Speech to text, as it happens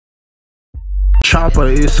chopper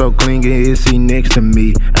is so clean, it's see next to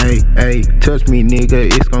me. Ayy, touch me,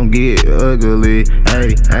 nigga, it's gon' get ugly.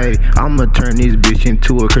 Ayy, I'ma turn this bitch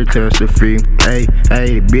into a catastrophe.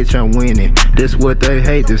 Ayy, bitch, I'm winning. That's what they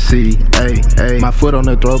hate to see. Ayy, my foot on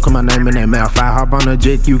the throat, cause my name in their mouth. I hop on a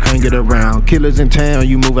jet, you can't get around. Killers in town,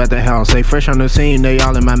 you move out the house. They fresh on the scene, they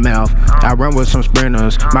all in my mouth. I run with some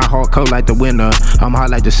sprinters, my heart cold like the winter. I'm hot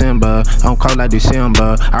like December, I'm cold like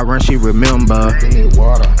December. I run, she remember. Drippin' it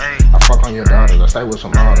water, I fuck on your daughter, I stay with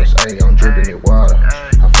some artists. Ayy, I'm drippin' it water.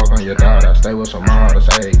 I fuck on your daughter, I stay with some artists.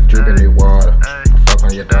 Ayy, drippin' it water. I fuck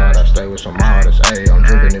on your daughter, I stay with some artists. Ayy, I'm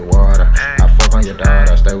drippin' it water. I fuck on your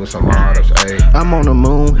daughter, I stay with some artists. Ayy, I'm on the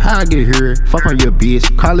moon, how I get here? Fuck on your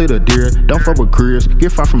bitch, call it a deer. Don't fuck with careers,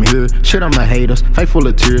 get far from here. Shit on my haters, face full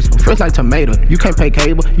of tears. I'm fresh like tomato, you can't pay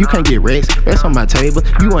cable, you can't get racks. Racks on my table,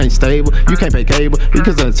 you ain't stable, you can't pay cable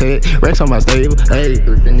because I said racks on my stable. Ayy,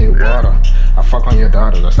 drippin' it water. I fuck on your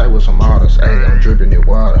daughter, I stay with some artists. Ayy, I'm drippin' it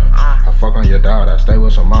water. I fuck on your daughter, I stay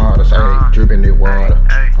with some artists. Ayy, drippin' it water.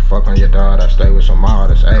 I fuck on your daughter, I stay with some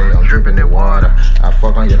artists. Ayy, I'm drippin' it water. I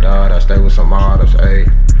fuck on your daughter, I stay with some artists.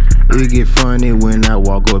 Ayy, it get funny when I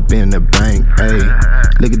walk up in the bank.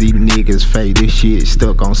 Ayy, look at these niggas' face, this shit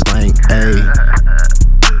stuck on stank. Ayy,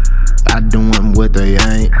 I doing what they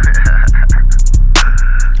ain't.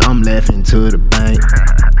 I'm laughing to the bank.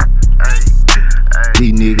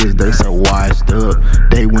 These niggas, they so washed up.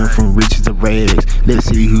 They went from riches to rags. Let's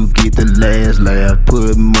see who get the last laugh.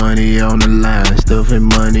 Put money on the line, stuffing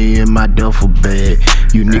money in my duffel bag.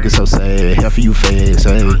 You niggas so sad, half of you fast.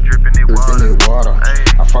 Ayy, drippin' it water.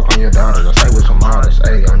 I fuck on your daughter, I stay with some artists.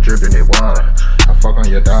 Ayy, I'm drippin' it water. I fuck on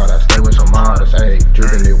your daughter, I